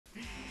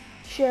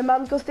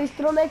Siemanko, z tej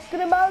strony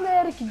ekstremalne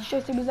Erki.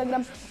 Dzisiaj sobie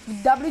zagram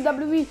w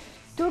WWE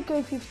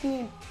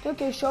 2K15,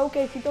 2K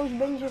Showcase i to już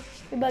będzie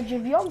chyba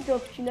 9.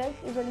 odcinek,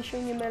 jeżeli się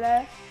nie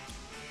mylę.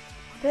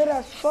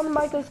 Teraz Shawn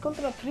Michaels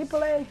kontra Triple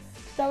H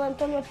w San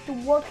Antonio to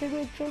World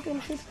Heavyweight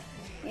Championship.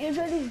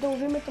 Jeżeli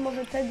zdążymy, to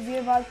może te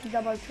dwie walki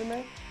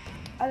zawalczymy,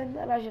 ale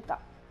na razie tak.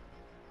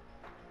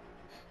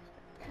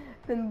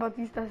 Ten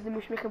Batista z tym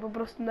uśmiechem po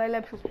prostu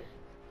najlepszy.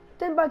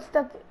 Ten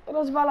Batista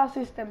rozwala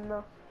system,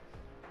 no.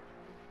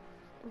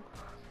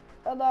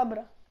 No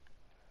dobra.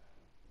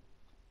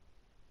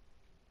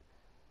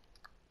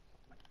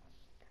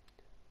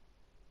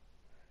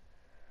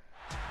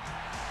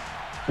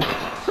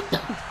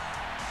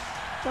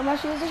 No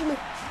właśnie jesteśmy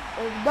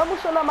w domu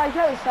Shawna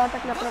Michaelsa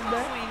tak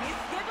naprawdę.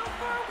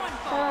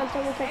 San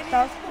Antonio,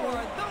 Texas.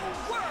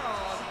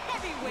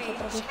 Muszę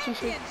trochę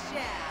ściszyć.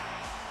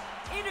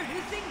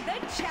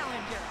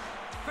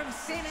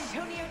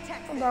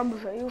 No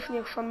dobrze, już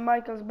niech Shawn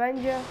Michaels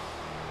będzie.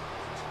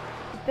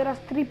 I teraz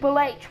Triple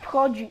H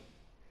wchodzi.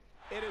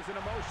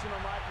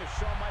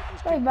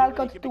 No i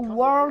walka o tytuł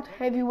World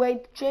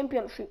Heavyweight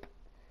Championship.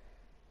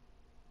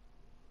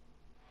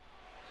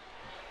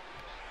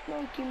 No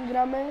i kim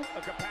gramy?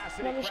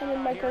 Gramy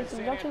Shawn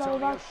Michaelsem. Zaczynamy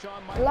walkę.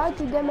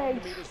 Light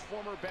damage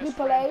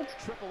Triple H,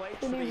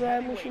 czyli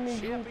że musimy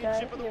żółte,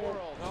 nie wiem.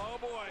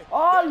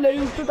 O, ale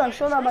już tutaj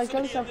Shawna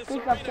Michaelsa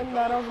wpycha w ten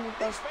narożnik.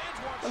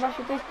 No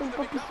właśnie to jest ten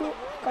popisu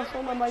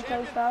Shawna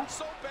Michaelsa.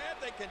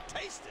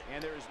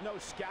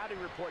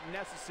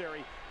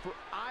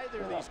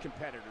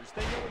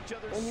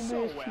 Oni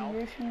były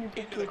silniejsi, nie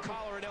popycha.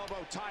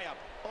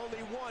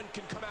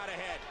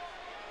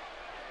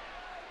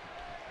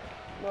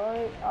 No i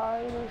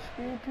Iron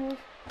Sweep już.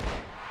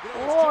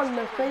 O,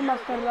 ale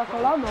Faymaster na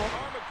kolano.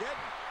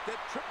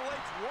 Shawn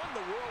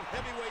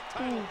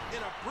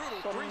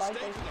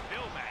Michaels.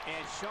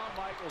 And Shawn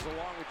Michaels,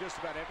 along with just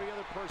about every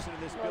other person in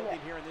this building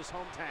here in this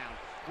hometown,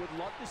 would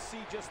love to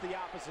see just the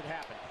opposite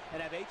happen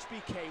and have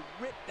HBK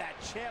rip that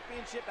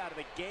championship out of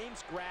the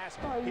game's grasp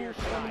here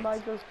tonight. Shawn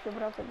Michaels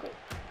przewraca go.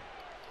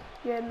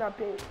 Jedna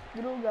pięść,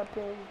 druga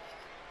pięść.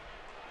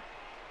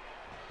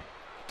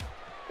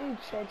 I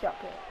trzecia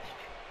pięść.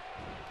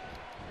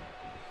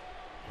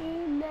 I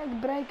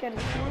neckbreaker,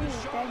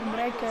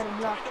 neckbreaker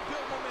dla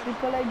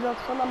Triple H od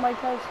Shawna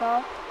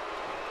Michaelsa.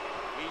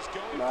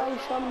 No i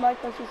Shawn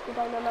Michaels jest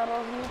tutaj na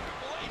narożnik.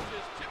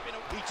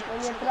 No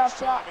nie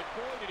trafia,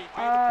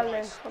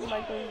 ale Shawn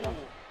Michaels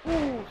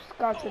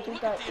skacze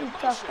tutaj i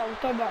czas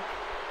kautować.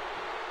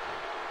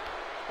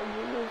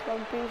 Już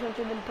tam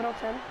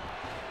 51%.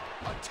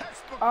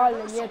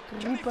 Ale nie,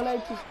 Triple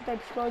H już tutaj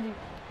przychodzi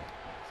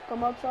z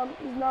pomocą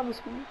i znowu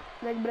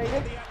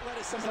neckbreaker.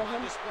 Przepraszam.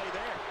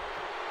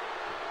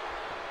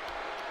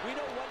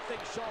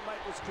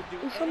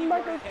 I Shawn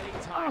Michaels,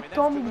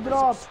 Atomic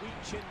Drop.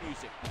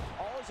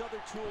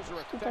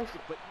 Tutaj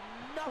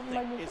Shawn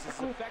Michaels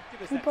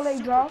atakuje Triple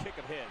H'a.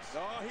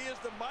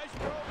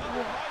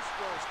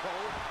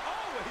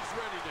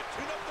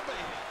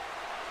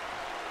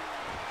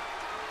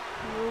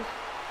 Już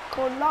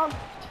kolan w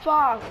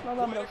twarz. No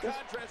dobra, to jest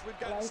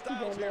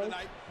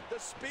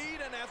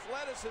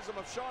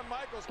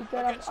i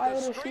teraz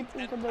Irish Whip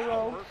into the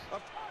ropes.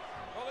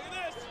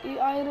 I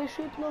Irish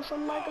Whip, no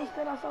Shawn Michaels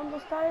teraz on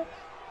dostaje.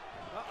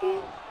 I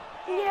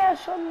nie,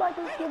 Shawn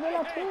Michaels nie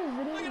wylatuje z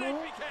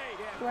ringu.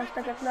 Właśnie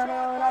tak jak na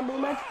Rumble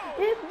match.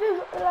 I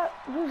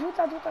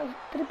wyrzuca tutaj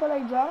Triple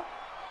H'a.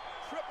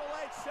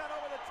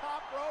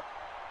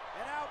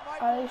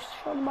 Ale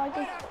Shawn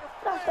Michaels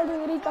trafia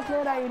do Ricka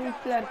Flaira i Ric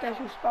Flair też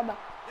już spada.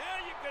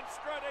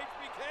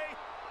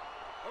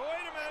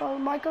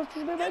 Shawn Michaels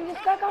czyżby będzie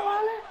skakał,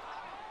 ale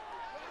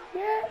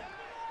nie.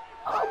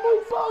 O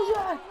mój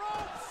Boże!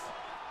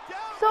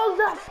 Co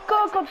za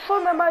skok od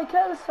Shawna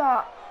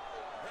Michaelsa!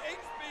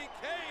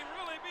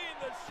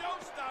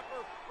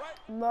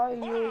 No i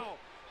już.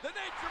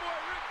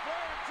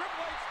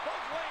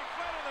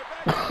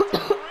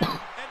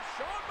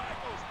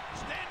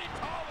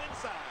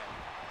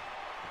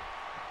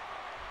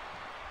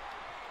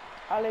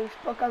 Ale już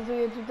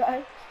pokazuje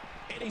tutaj,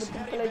 żeby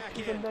Triple H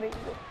przyszedł do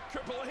ringu.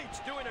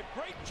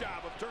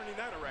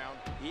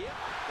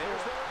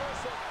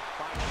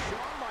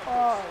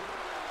 Oj.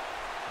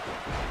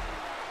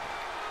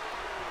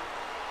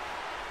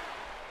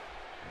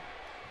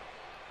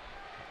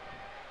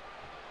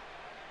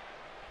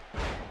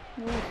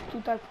 Już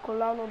tutaj w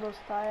kolano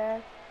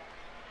dostaje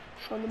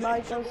Shawn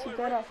Michaels i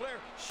teraz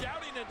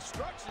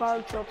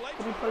walczy od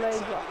Triple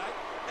H'a.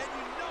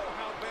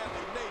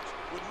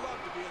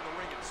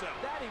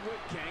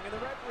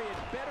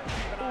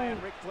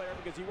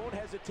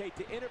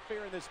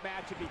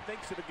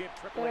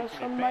 Teraz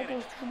Shawn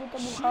Michaels przybył to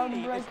był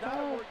Heartbreaker.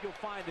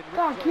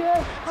 Tak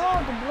jest,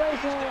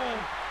 Heartbreaker.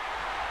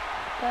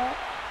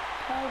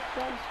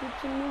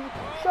 Switch music.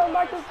 Shawn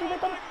Michaels przybył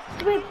to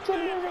Switch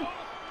music.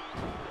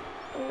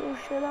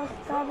 Już się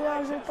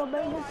nastawia, że to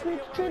będzie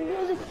Switch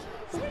music.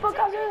 Już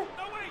pokażę,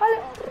 ale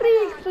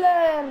Ric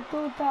Flair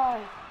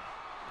tutaj.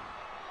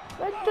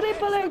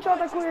 Triple H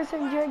atakuje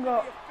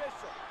sędziego.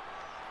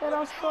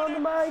 Teraz Shawn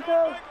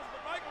Michaels.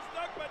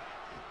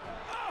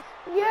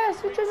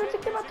 Jest, wyciągnięcie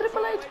chyba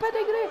Triple H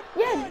pedigry.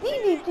 Jest,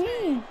 DDT.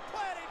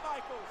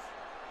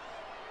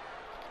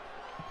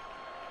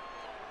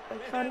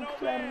 Ric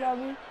Flair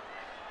robi.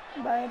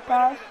 Daje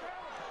pas.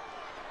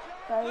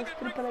 Daje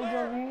Triple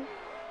H'owi.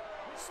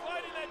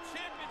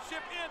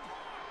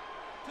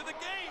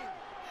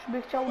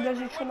 By chciał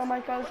uderzyć Shona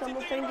Michaelsa,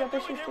 no sędzia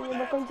też jeszcze nie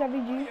do końca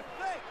widzi.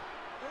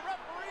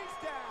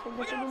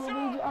 Sędzia tego nie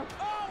widzi, a...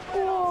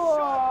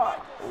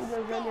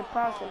 Uderzenie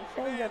pasem,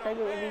 sędzia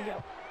tego nie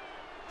widział.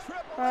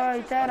 No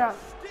i teraz.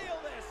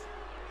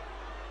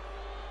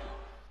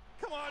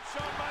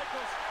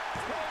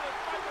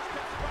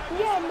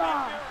 Nie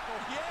ma!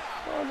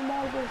 Shawn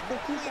Michaels to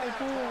tutaj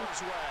tu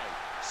jest.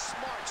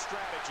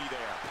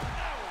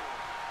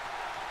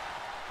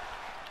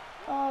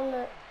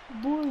 Ale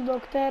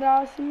Bulldog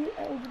teraz i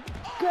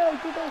HBK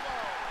tutaj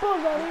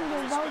poza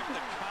ringiem walczy.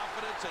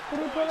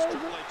 Triple H,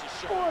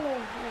 ale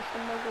jeszcze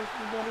mogę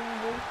się do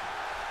ringu.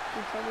 I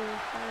co nie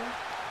zostało?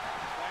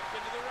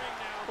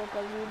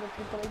 Pokazujemy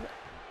Triple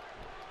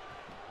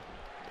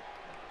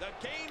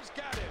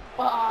H.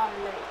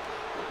 Ale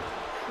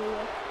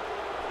czuję.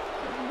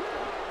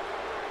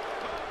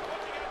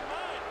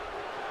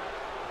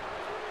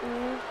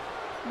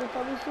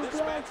 Gotowy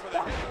suplex?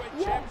 Tak,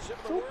 jest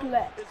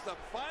suplex.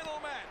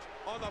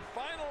 No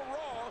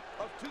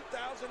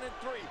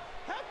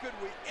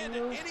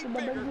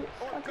chyba będzie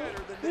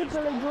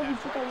Triple H'owi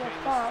tutaj na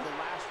twarz.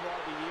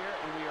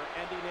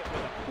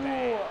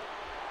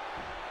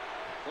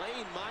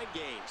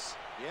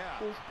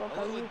 Już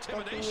pokazuje,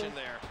 kto tu jest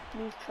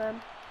mistrzem.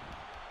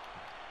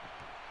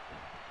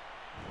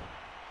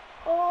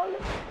 Ale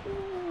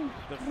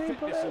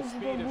Triple H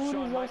do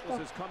góry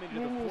został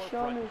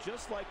wyniesiony.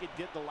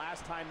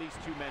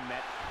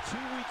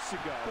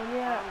 To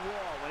nie.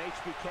 No i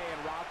Triple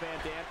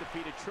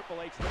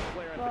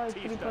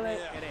H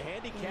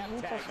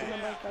rzuca się na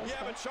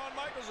Michaelsa.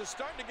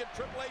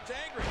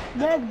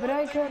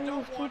 Neckbreaker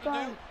już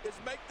tutaj.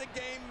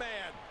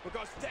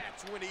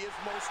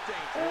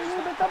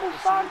 Niby to był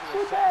fan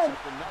shooter.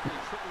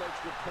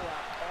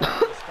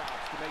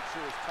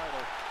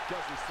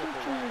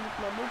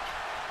 Ma być.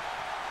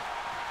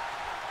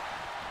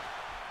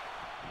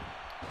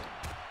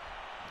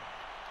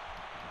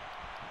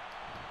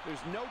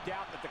 There's no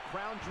doubt that the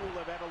crown jewel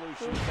of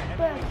Evolution is the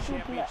heavyweight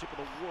championship of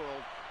the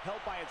world,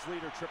 held by its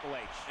leader Triple H.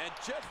 And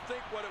just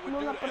think what it would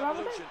do to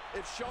Evolution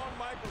if Shawn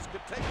Michaels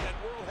could take that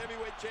world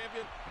heavyweight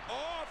champion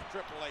off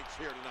Triple H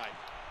here tonight.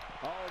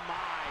 Oh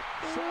my!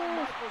 Shawn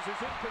Michaels is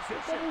in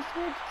position.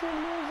 Switch to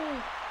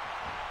music!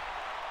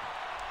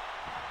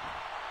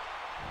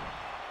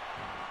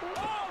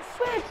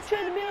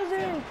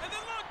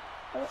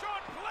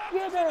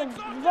 1,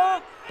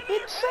 2 i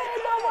 3,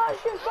 no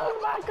właśnie Shawn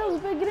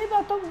Michaels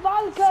wygrywa tą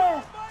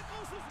walkę!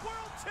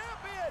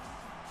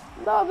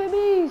 Nowy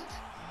mistrz!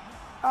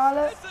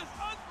 Ale...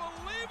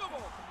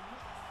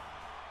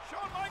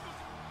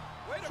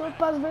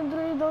 Pas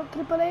wędruje do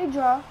Triple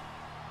H'a.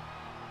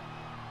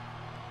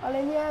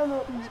 Ale nie no,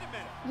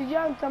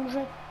 widziałem tam,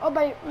 że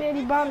obaj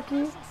mieli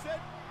barki,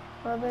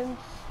 a więc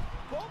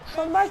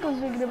Shawn Michaels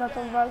wygrywa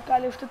tą walkę,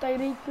 ale już tutaj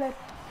Ric Flair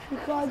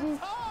przychodzi,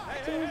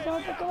 chce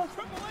zaatakować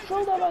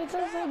Shona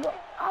Michaelsa, go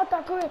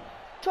atakuje,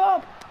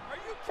 chop,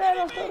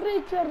 teraz to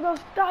Ric Flair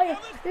dostaje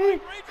i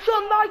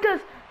Shawn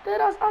Michaels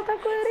teraz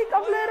atakuje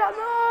Ric'a Flaira,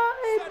 no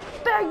i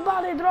back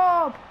body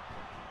drop,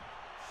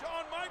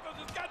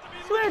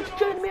 switch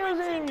to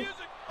music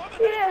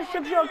i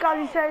jeszcze przy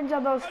okazji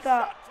sędzia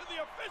dostał.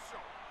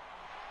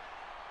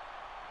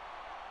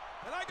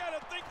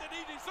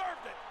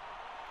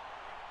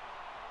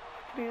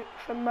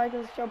 Shawn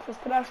Michaels chciał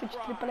przestraszyć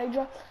Triple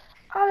H'a,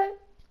 ale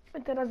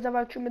my teraz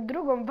zawalczymy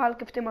drugą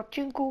walkę w tym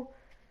odcinku.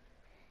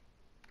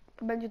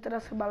 To będzie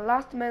teraz chyba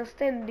Last Man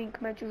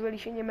Standing mecz, jeżeli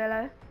się nie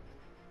mylę.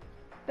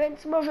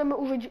 Więc możemy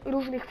użyć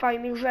różnych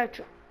fajnych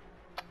rzeczy.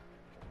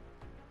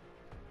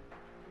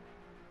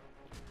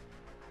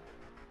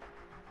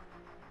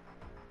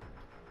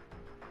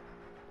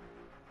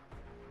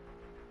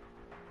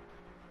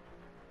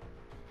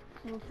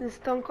 No to jest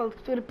Stone Cold,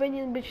 który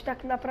powinien być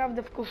tak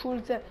naprawdę w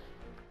koszulce,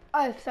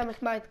 ale w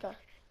samych majtkach.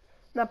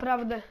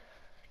 Naprawdę.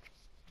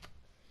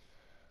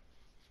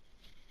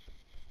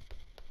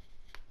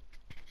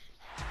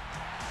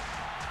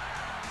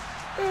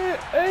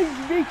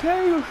 HBK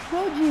już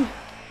chodzi.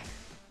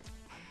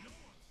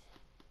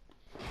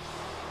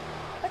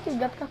 W takich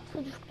gadkach,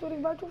 przecież w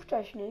których walczył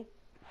wcześniej.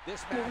 Nie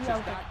miał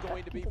takich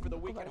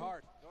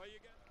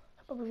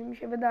chyba, że mi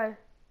się wydaje.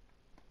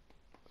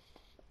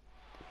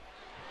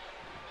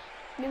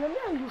 Nie no,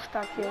 miałem już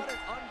takie.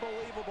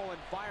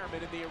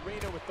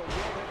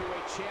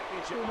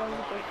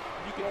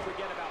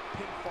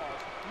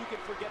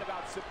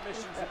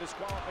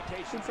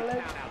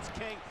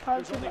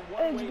 Palce na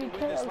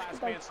HBK już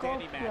tutaj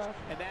kopia.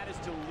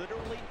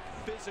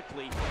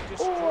 physically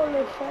destroy Ole,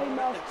 your shame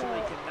opponent until after.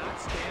 he cannot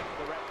stand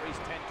for the referee's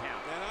 10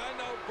 count. And I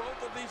know both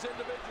of these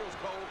individuals,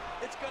 Cole.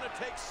 It's going to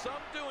take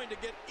some doing to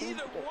get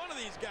either one of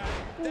these guys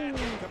that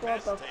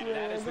incapacitated.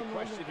 That is the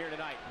question here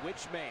tonight.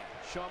 Which man,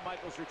 Shawn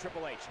Michaels or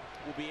Triple H,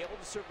 will be able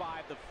to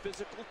survive the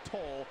physical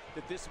toll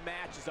that this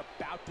match is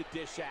about to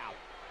dish out?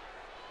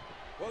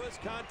 Well, this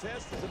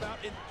contest is about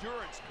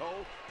endurance,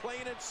 Cole,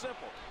 plain and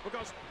simple.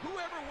 Because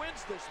whoever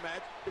wins this match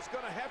is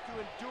going to have to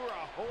endure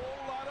a whole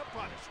lot of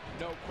punishment.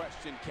 No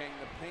question, King.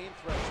 The pain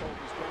threshold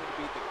is going to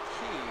be the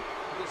key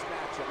to this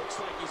matchup.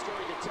 Looks like he's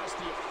going to test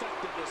the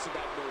effectiveness of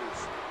that move.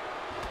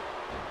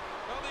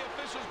 Well, the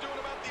official's doing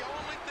about the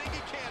only thing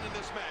he can in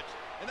this match,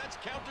 and that's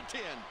count to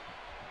 10.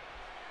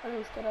 A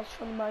już teraz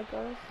Shawn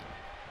Michaels.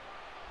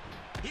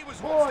 He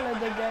was Ole,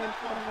 the game.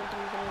 Shawn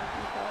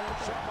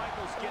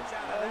Michaels gets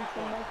out of that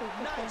one.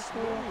 Nice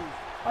move.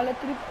 Ale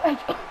Triple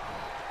H.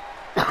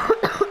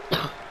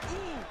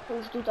 To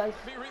już tutaj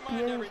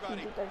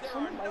pięści tutaj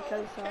Shawn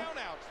Michaelsa.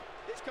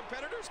 These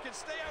competitors can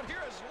stay out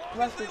here as long as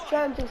Właśnie they like.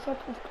 chciałem tych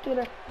schodków,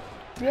 które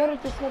biorę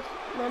te schodki,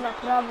 no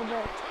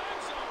naprawdę.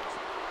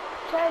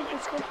 Chciałem te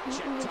schodki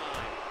użyć,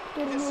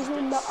 które nie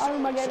użyłem na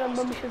Armageddon,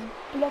 bo mi się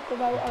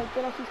zblokowały, ale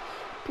teraz jest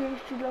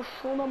pięści dla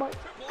Shawna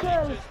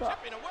Michaelsa.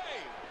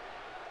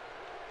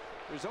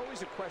 There's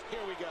always a question.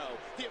 Here we go.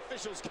 The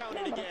officials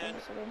counting Dobra, again.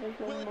 to sobie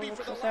weźmiemy Will it be może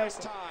for the krzesełko.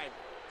 last time?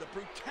 The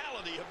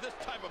brutality of this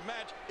type of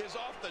match is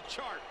off the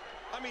chart.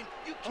 I mean,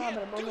 you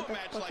Dobra, can't może do a tak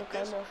match like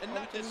poczekamy, this aż and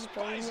on not się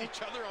despise wyciągnie.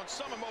 each other on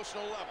some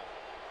emotional level.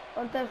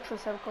 On też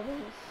krzesełko,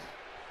 więc...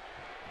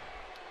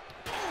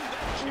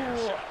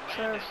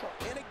 Krzesło.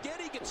 And again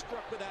he gets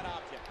struck with that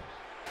object.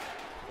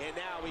 And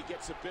now he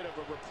gets a bit of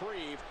a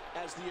reprieve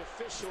as the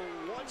official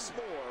once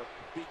more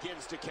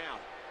begins to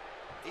count.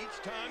 Each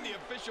time the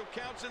official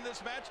counts in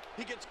this match,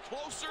 he gets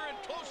closer and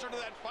closer to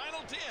that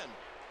final 10.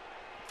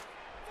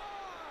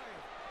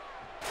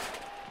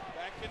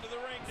 Back into the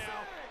ring now.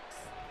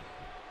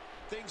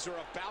 Things are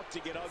about to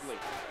get ugly.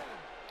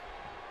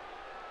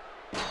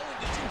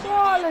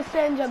 O, ale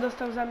sędzia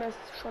dostał zamiast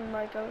Shawn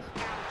Michaels.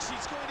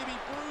 She's going to be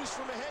bruised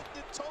from head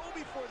to toe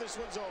before this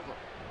one's over.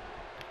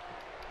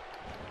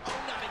 Oh,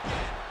 not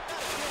again.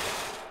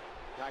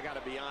 Not again. I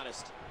gotta be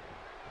honest.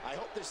 I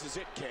hope this is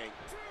it, King.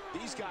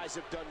 These guys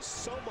have done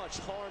so much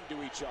harm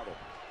to each other.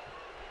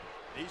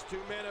 These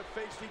two men have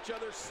faced each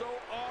other so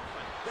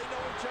often. They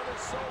know each other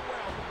so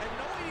well. And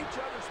knowing each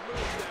other's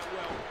moves that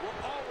well will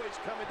always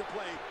come into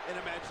play in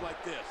a match like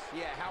this.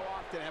 Yeah, how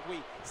often have we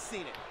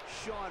seen it?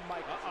 Shawn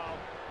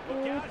Michaels.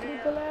 Look out here.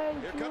 Triple H.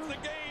 Here comes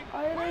the game.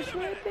 Irish Wait a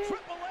minute. Whipping.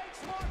 Triple H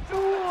launched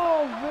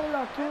O,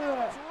 wylatuje.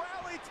 It's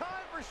rally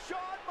time for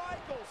Shawn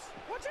Michaels.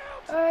 Watch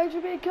out!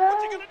 HBK.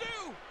 What's he gonna do?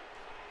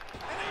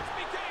 And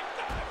HBK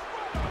dives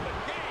right on the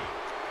game.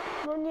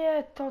 No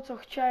nie, to co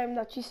chciałem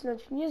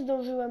nacisnąć, nie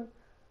zdążyłem.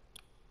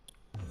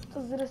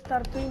 To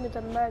zrestartujmy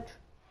ten mecz.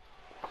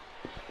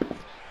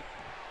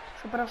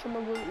 Przepraszam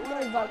ogólnie,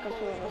 no i walka się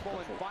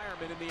Unbelievable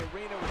environment in the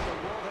arena with the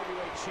World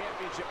Heavyweight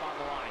Championship on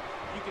the line.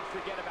 You can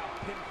forget about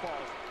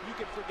pinfalls. You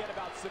can forget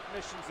about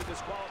submissions and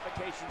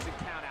disqualifications and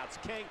countouts.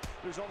 King,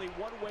 there's only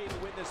one way to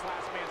win this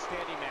last man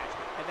standing match,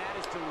 and that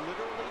is to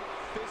literally,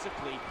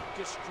 physically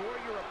destroy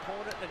your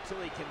opponent until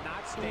he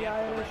cannot stand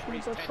for the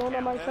referee's 10 count.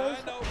 And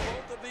I know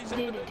both of these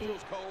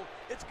individuals, Cole,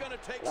 it's going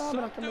to take some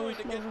doing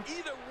to get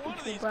either one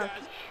of these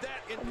guys that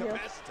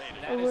incapacitated.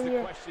 That is the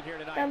question here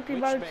tonight. Tamtej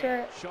Which walce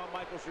man, Shawn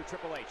Michaels or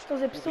Triple H, to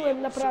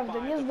zepsułem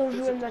naprawdę, nie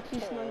zdążyłem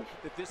nacisnąć.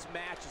 that this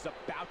match is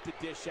about to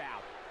dish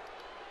out.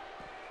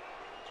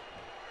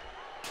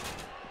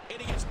 And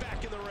he gets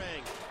back in the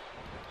ring.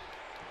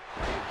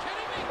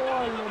 O,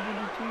 ale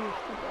DDT już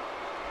tutaj.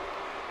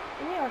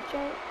 Nie, ja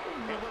chciałem...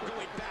 And we're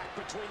going back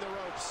between the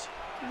ropes.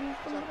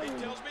 Something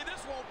tells me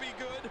this won't be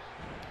good.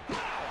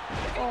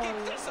 O,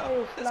 This to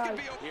już could live.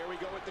 be a... Here we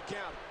go with the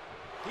count.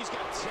 He's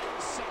got 10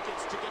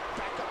 seconds to get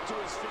back up to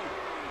his feet.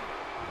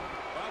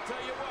 I'll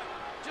tell you what,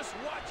 just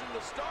watching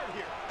the start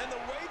here and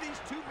the way these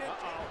two men...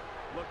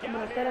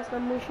 Dobra, teraz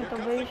nam musi Here to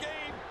comes the wyjść.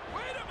 game.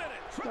 Wait a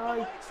minute. No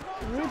i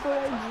Triple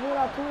H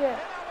wylatuje.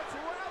 Now it's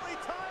rally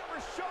time for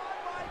Shawn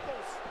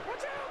Michaels.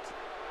 Watch out!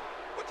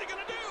 What's he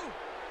gonna do?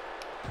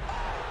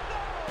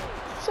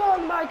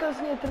 Shawn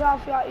Michaels nie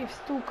trafia i w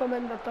stół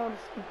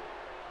komendatorski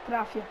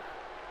trafia.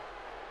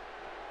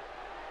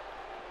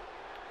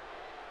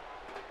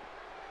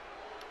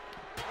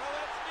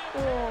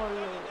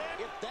 Ole.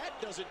 If that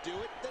doesn't do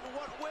it, then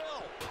what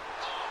will?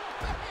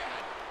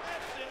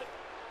 That's it.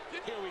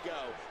 Here we go.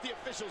 The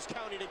officials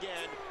counting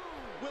again.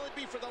 Will it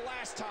be for the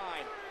last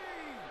time?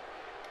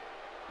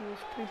 Już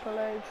Triple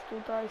H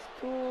tutaj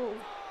stół.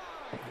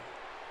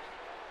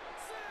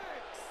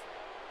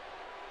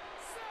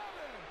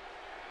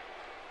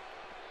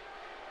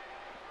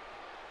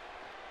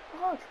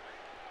 Chodź.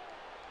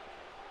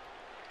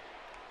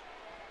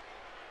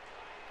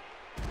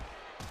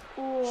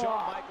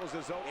 Shawn Michaels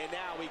is over. And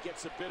now he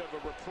gets a bit of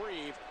a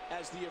reprieve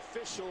as the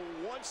official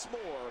once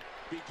more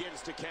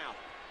begins to count.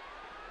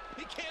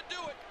 He can't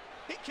do it.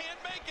 He can't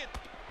make it.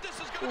 This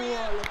is gonna be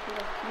Ale it.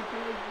 teraz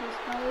Triple H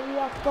dostaje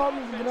jak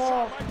Tommy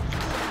Drop.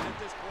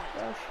 this point.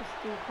 Ja już się z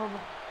tym chowa.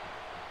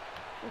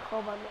 Się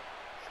chowa, no.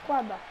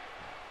 Składa.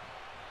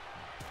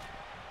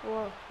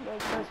 Whoa,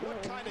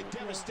 What kind of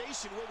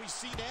devastation will we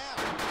see now?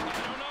 I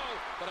don't know,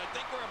 but I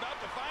think we're about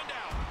to find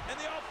out. And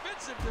the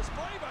offensive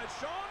display by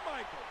Shawn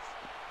Michaels.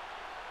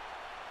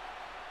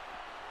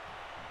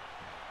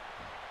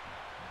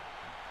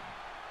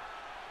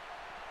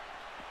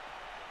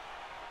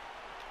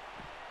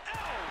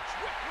 Ouch!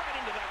 Whipped right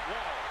into that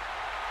wall.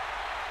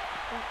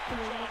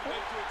 Shawn way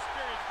too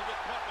experienced to get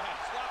caught with a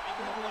sloppy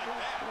move like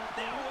that.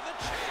 Now with a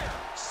chair.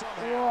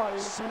 Whoa,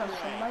 Some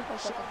way,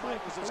 Michaels Shawn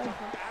Michaels has come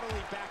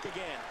battling back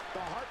again.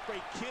 The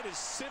Heartbreak Kid is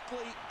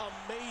simply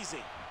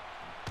amazing.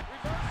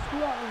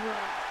 We're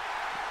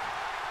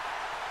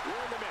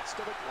in the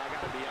midst of it. I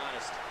gotta be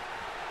honest.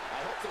 I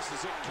hope this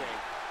is it, King.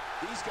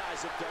 These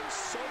guys have done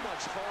so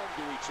much harm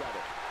to each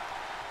other.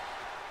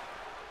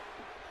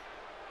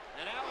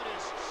 And now it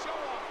is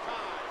show-off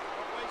time.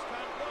 Don't waste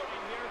time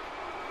floating here.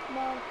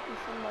 No,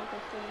 Shawn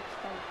Michaels to an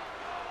extent.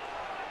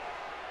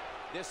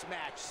 This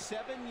match,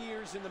 7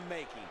 years in the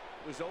making,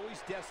 was always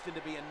destined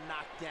to be a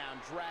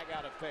knockdown,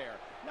 drag-out affair.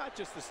 Not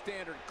just the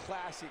standard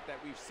classic that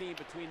we've seen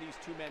between these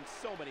two men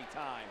so many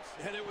times.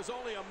 And it was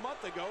only a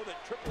month ago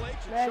that Triple H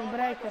and Shawn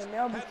Michaels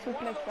had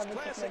one of those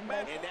classic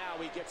matches. And now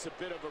he gets a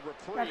bit of a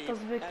reprieve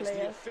as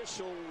the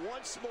official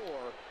once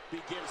more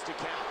begins to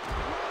count.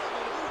 What a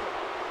maneuver!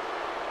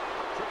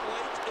 Triple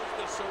H is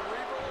the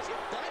cerebralist.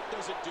 If that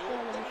doesn't do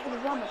it, then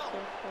what will?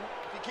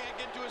 If he can't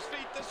get to his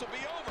feet, this will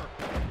be over.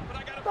 But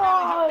I got a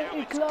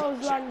feeling I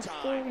close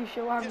line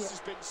się łamie. This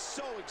has been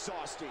so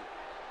exhausting.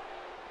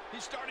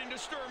 He's starting to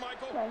stir,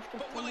 Michael,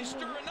 but will he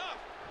stir enough?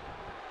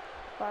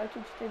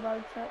 Walczyć w tej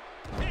walce.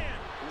 Man,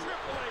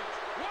 Triple H,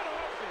 what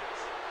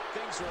offense!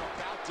 Things are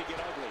about to get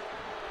ugly.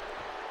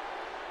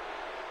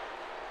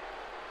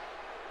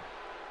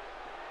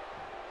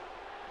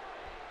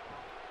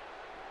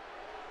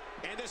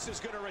 And this is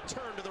going to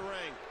return to the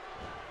ring.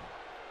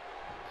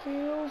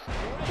 Kills.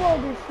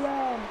 Body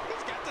slam.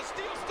 He's got the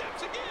steel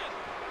steps again.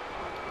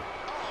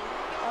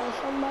 Ale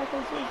Shawn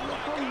Michaels jest na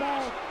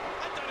comeback.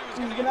 I thought he was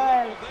going to get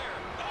Izrael. level there.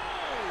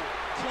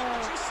 No.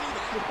 Did you see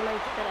that? Triple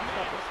H teraz It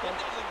napisał.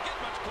 doesn't get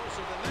much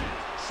closer than that.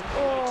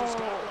 Triple H has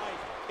got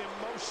life,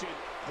 emotion,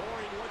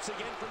 pouring once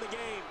again from the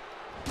game.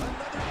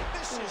 Another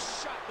vicious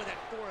shot with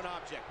that foreign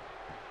object.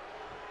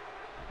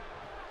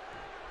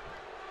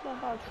 No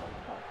chodź,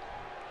 chodź.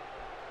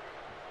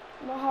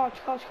 No chodź.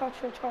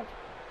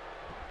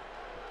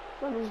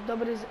 Mam już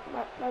dobry,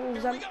 mam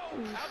już, już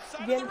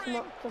wiem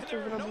co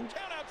chcę zrobić.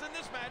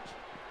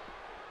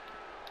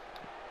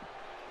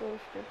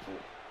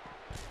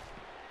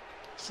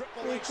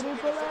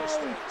 Triple H,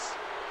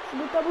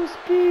 żeby to był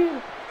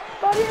spear.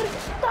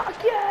 Barierkę,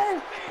 tak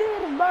jest!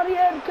 Spear w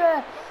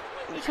barierkę!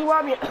 Się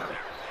łamie.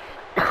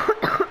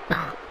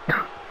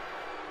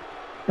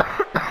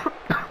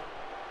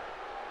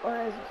 O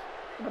Jezus,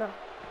 dobra.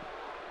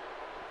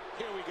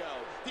 Here we go.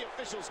 The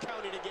officials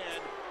counting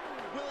again.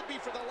 Will it be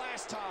for the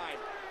last time?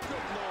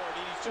 Good Lord,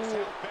 he's just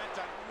hell bent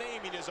on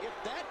naming his.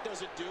 If that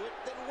doesn't do it,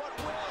 then what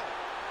will?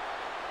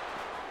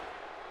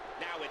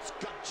 Now it's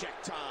gut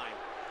check time.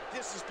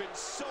 This has been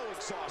so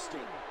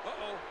exhausting.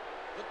 Uh-oh.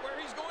 Look where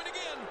he's going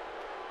again.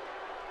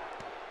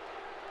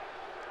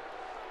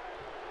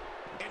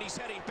 And he's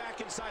heading back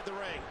inside the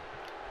ring.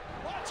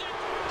 Watch it.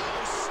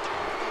 Oh,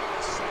 stop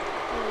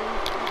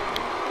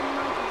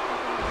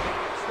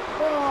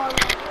O,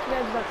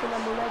 krew zaczyna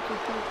mu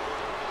lecieć. I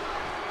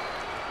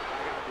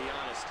gotta be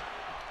honest.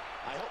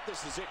 I hope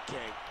this is it,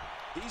 King.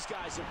 These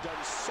guys have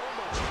done so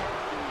much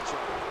harm to each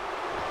other.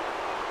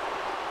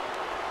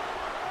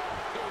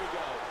 Here we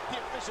go. The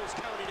officials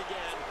counting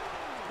again.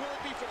 Will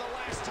it be for the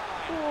last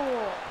time?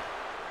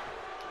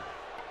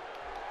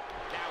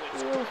 Now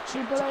it's Już, gut check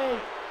Triple time.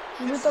 H.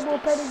 Żeby to było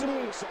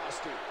pedigree.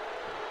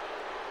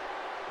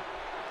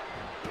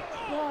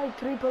 No i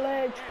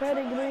Triple H,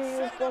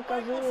 pedigree już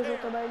pokazuje, że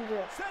to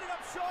będzie.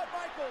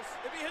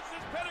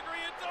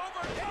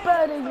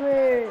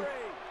 Pedigree!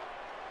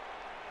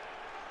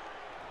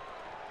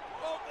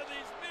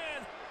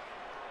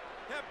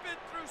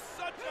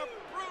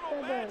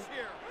 Jeden,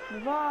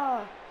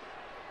 2,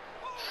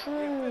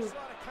 3,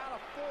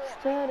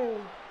 4,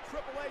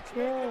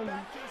 5,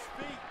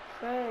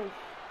 6,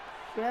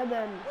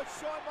 7,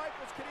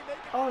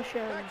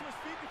 8.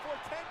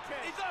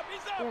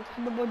 Nie, to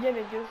chyba było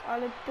 9 już,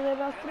 ale tyle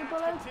raz Triple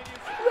H.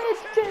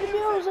 Twisted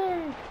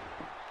Music!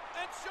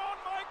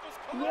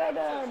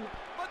 1,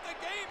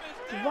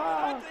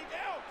 2,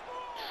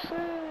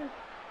 3,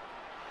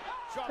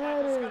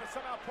 4,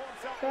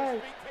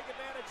 6,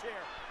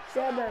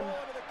 7,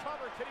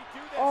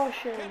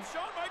 8,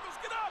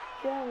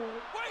 9,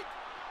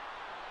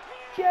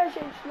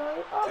 10, no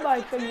i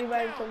obaj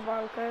przegrywają tą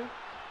walkę.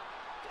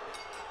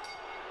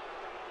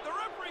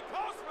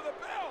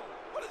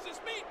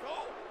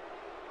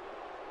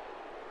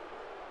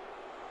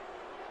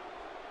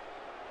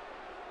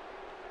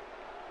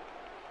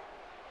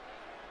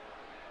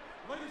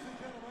 Ladies and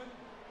gentlemen,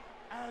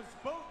 as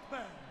both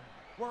men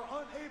were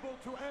unable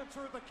to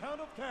answer the count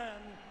of 10,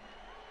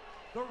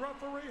 the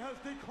referee has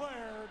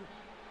declared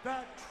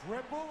that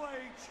Triple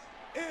H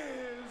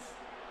is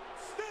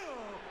still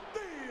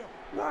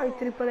the No i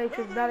Triple H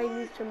jest dalej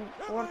mistrzem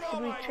World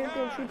Heavyweight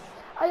Championship,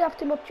 a ja w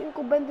tym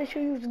odcinku będę się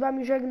już z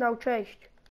wami żegnał. Cześć!